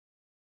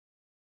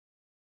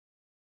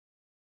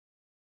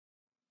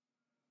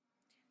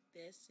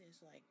This is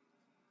like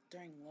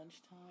during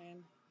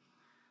lunchtime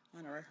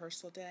on a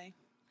rehearsal day.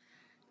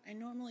 I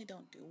normally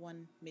don't do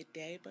one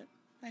midday, but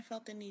I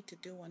felt the need to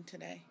do one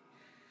today.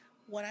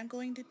 What I'm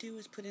going to do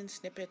is put in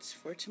snippets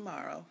for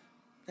tomorrow.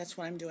 That's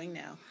what I'm doing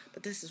now.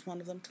 But this is one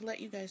of them to let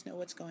you guys know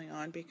what's going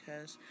on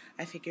because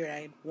I figured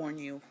I'd warn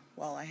you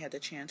while I had the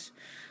chance.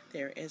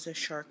 There is a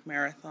shark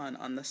marathon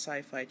on the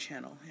Sci-Fi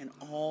Channel, and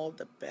all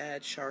the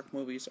bad shark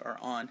movies are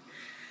on.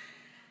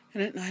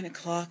 And at 9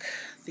 o'clock,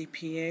 the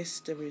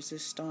pièce de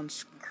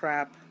résistance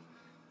crap,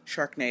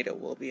 Sharknado,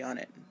 will be on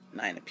at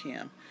 9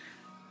 p.m.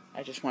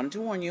 I just wanted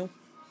to warn you.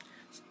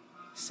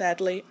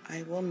 Sadly,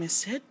 I will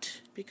miss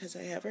it because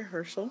I have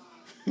rehearsal.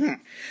 Thank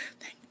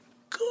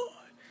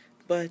God.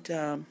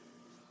 But,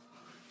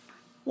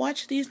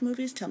 watch these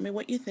movies. Tell me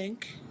what you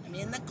think. I'm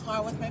in the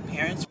car with my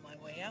parents on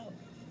my way out.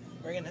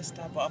 We're going to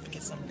stop off and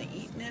get something to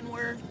eat, and then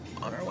we're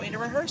on our way to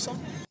rehearsal.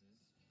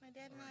 My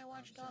dad and I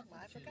watched Dogma.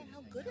 I forgot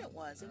how good it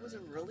was. It was a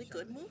really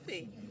good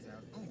movie.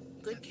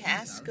 Good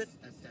cast, good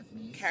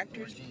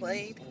characters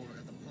played.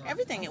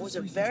 Everything. It was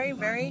a very,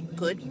 very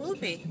good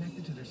movie.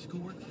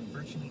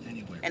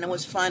 And it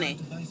was funny.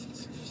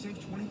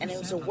 And it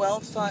was a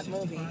well-thought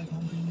movie.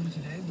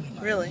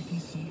 Really.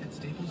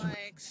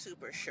 Like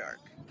Super Shark.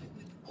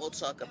 We'll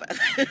talk about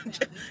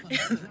it.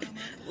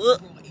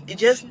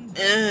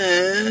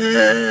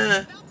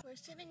 We're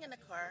sitting in the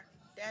car.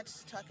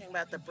 Dad's talking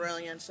about the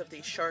brilliance of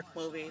these shark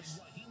movies.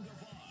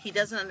 He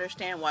doesn't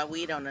understand why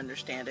we don't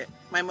understand it.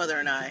 My mother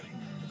and I.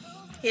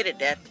 Hit it,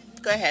 Dad.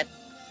 Go ahead.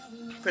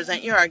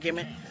 Present your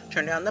argument.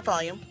 Turn down the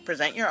volume.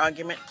 Present your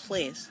argument,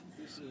 please.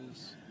 This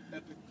is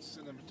epic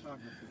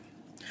cinematography.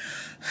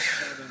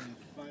 Having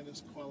the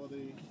finest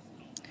quality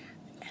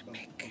of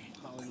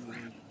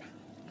Hollywood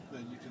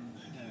that you can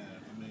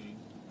have. I mean,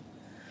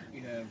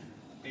 you have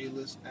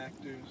A-list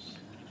actors,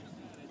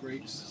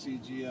 great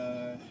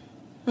CGI,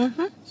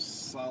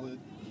 solid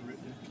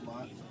written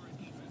plot.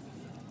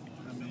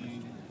 I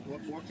mean,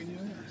 what more can you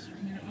ask?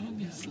 You're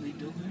obviously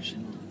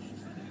delusional.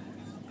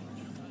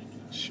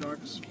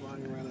 Sharks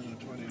flying around in a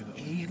tornado.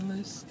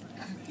 A-list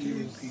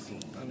Eating actors.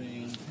 people. I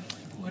mean,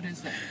 What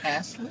is that?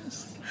 Ass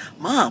list?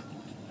 Mom.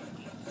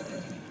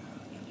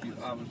 you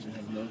obviously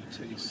have no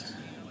taste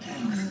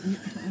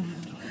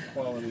for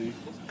quality.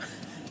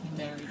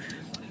 Married.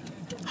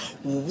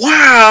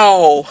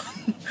 Wow.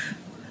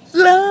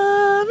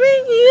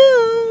 Loving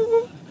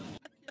you.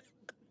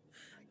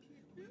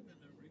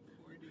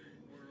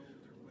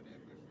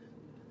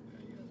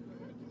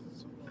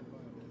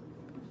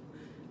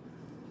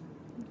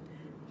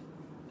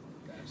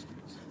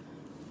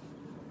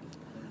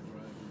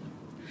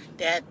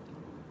 Dad,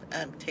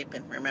 I'm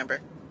taping,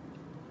 remember?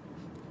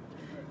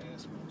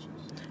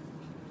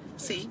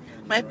 See,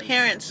 my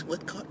parents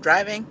with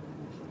driving,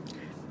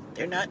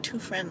 they're not too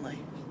friendly.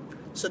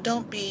 So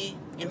don't be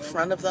in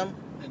front of them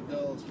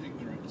Indulge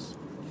ignorance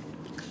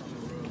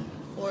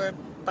on the road. or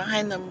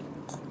behind them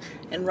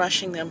and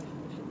rushing them.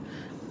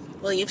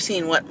 Well, you've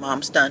seen what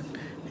Mom's done,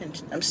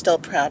 and I'm still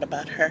proud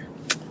about her.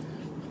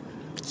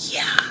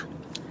 Yeah.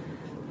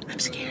 I'm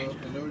scared.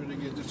 In order to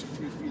get just a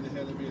few feet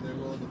ahead of me, they're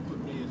willing to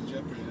put me in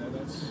jeopardy. Now,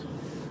 that's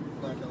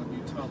not going to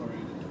be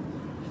tolerated.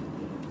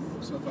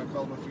 So if I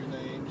call them a few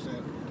names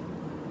that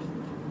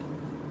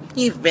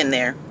You've been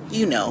there.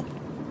 You know.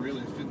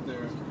 really fit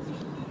their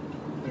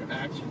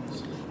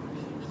actions.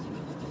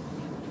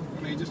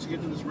 I mean, just to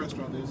get to this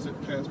restaurant, they zip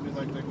past me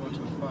like they're going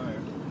to a fire.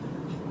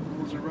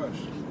 What was the rush?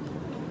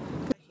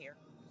 Here.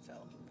 So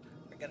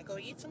we're going to go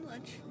eat some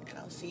lunch, and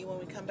I'll see you when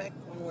we come back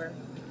when we're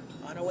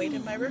on our way to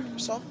my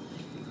rehearsal.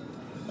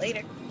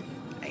 Later.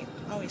 I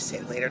always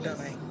say later, don't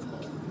I?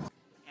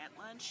 At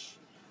lunch.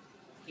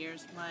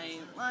 Here's my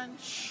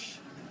lunch.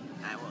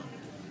 I will.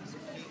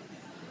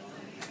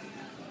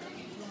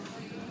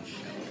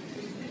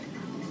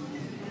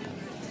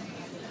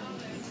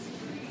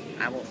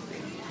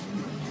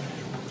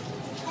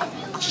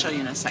 I'll show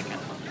you in a second.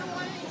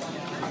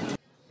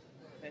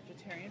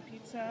 Vegetarian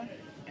pizza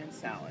and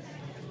salad.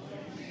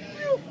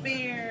 Root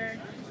beer.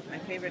 My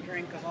favorite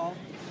drink of all.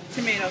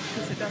 Tomatoes,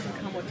 because it doesn't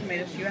come with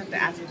tomatoes. You have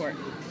to ask for it.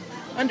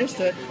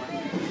 Understood.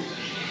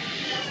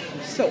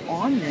 So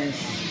on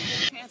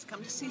this. Chance,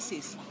 come to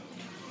Cece's.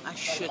 I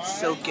should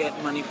so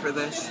get money for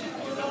this.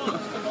 So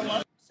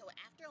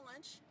after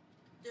lunch,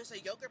 there's a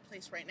yogurt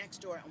place right next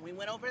door, and we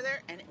went over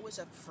there, and it was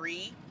a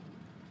free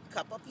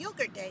cup of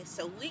yogurt day,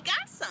 so we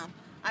got some.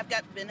 I've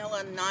got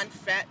vanilla,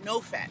 non-fat, no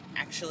fat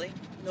actually,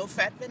 no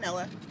fat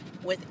vanilla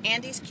with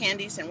Andes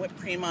candies and whipped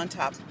cream on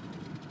top.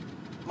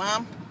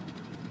 Mom,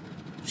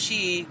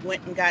 she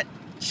went and got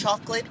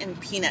chocolate and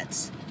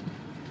peanuts.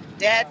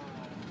 Dad,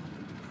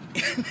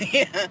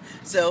 yeah,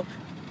 so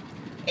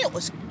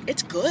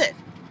it's good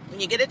when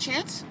you get a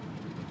chance,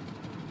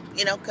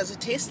 you know, because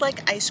it tastes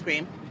like ice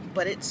cream,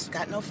 but it's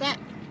got no fat.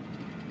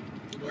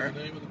 What's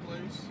the name of the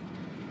place?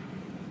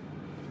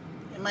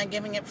 Am I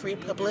giving it free You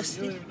don't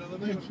publicity? even know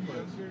the name of the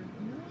place.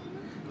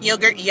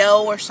 Yogurt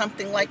Yo or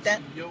something like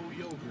that? Yo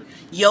Yogurt.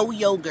 Yo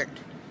Yogurt.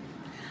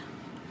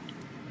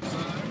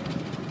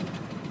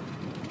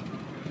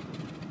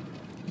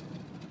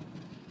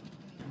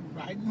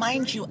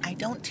 Mind you, I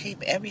don't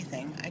tape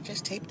everything. I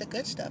just tape the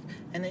good stuff.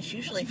 And it's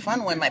usually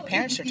fun when my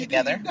parents are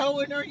together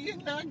Going or you're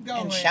not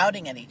going. and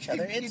shouting at each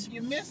other. It's if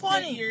you miss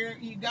funny.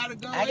 you gotta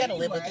go. I gotta anyway.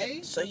 live with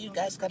it. So you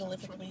guys gotta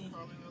live with me.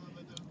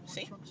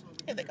 See?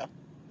 Here they go.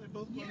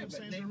 Yeah,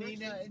 but they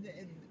need.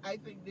 I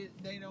think that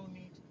they don't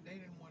need. They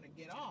didn't want to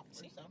get off or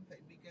something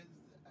because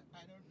I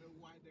don't know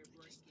why they're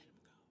breaking.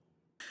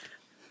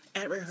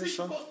 At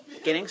rehearsal,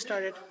 getting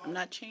started. I'm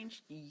not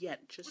changed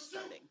yet, just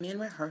starting. I'm in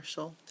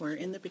rehearsal. We're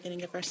in the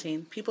beginning of our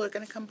scene. People are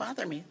going to come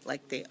bother me,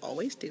 like they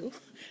always do.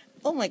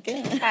 Oh my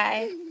God.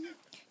 Hi.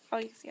 Oh,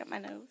 you can see up my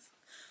nose.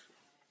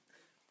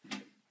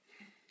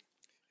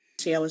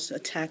 See, I was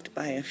attacked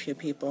by a few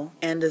people,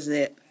 and is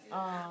it?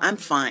 I'm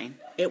fine.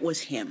 It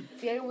was him.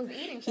 See, everyone was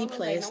eating. He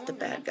plays the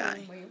bad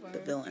guy, the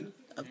villain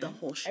of the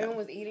whole show. Everyone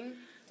was eating.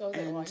 So I was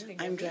like, well, I And need to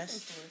go I'm get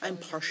dressed. some food. I'm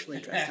partially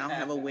dressed. I don't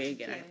have a wig,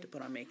 and I have to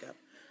put on makeup.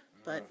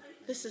 But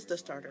this is the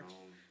starter.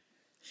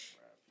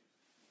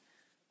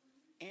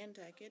 And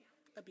I get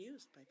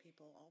abused by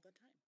people all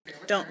the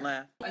time. Don't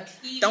laugh.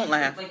 Don't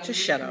laugh. Just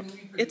shut up.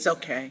 It's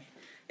okay.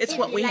 It's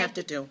what we have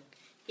to do.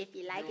 If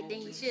you like it,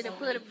 then you should have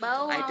put a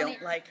bow on I it.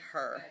 don't like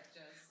her.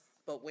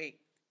 But wait.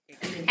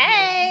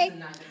 Hey!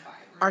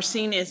 Our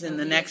scene is in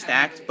the next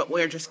act, but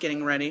we're just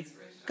getting ready.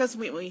 Because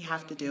we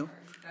have to do.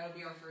 That would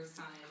be our first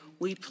time.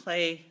 We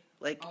play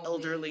like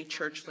elderly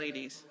church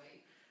ladies.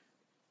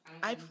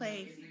 I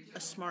play a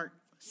smart,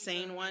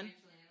 sane one.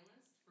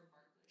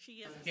 She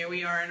is. Here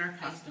we are in our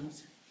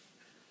costumes.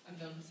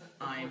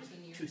 I'm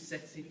too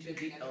sexy to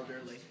be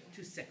elderly.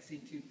 Too sexy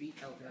to be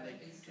elderly.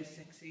 Too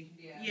sexy.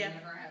 Yeah,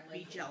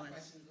 be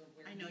jealous.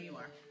 I know you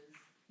are.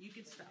 You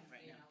can stop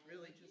right now.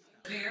 Really,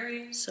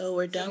 just stop. So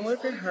we're done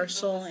with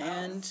rehearsal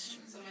and,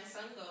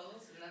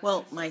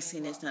 well, my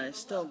scene is done. It's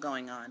still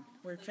going on.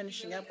 We're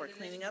finishing up, we're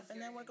cleaning up,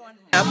 and then we're going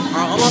home. We're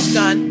almost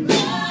done.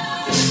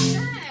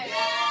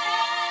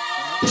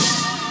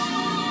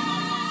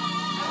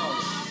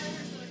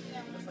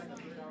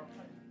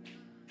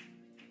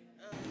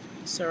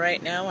 So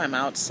right now I'm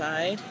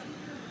outside,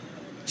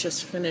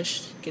 just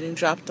finished getting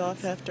dropped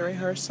off after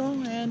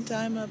rehearsal, and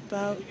I'm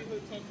about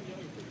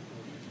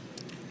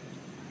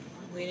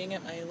waiting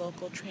at my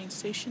local train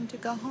station to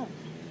go home.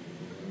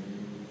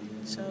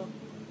 So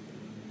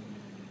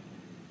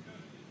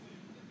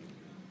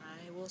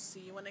I will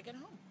see you when I get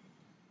home.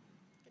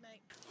 Good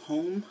night.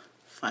 Home,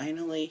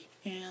 finally,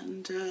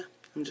 and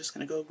I'm just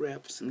going to go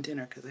grab some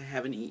dinner because I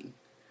haven't eaten.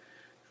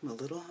 I'm a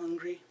little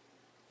hungry.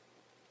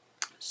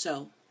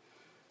 So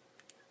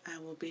I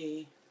will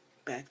be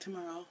back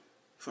tomorrow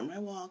for my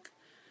walk,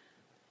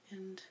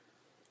 and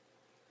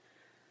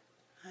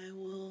I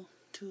will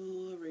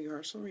do a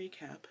rehearsal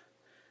recap.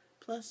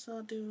 Plus,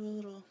 I'll do a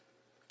little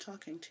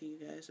talking to you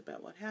guys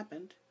about what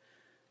happened.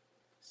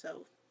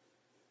 So,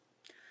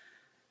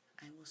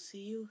 I will see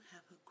you.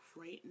 Have a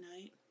great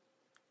night,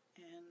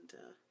 and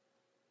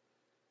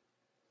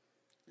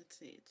let's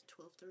see, it's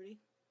 12:30,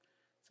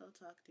 so I'll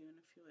talk to you in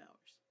a few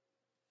hours.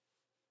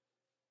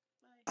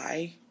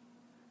 Bye.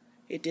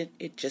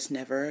 It just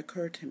never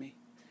occurred to me.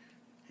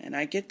 And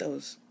I get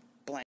those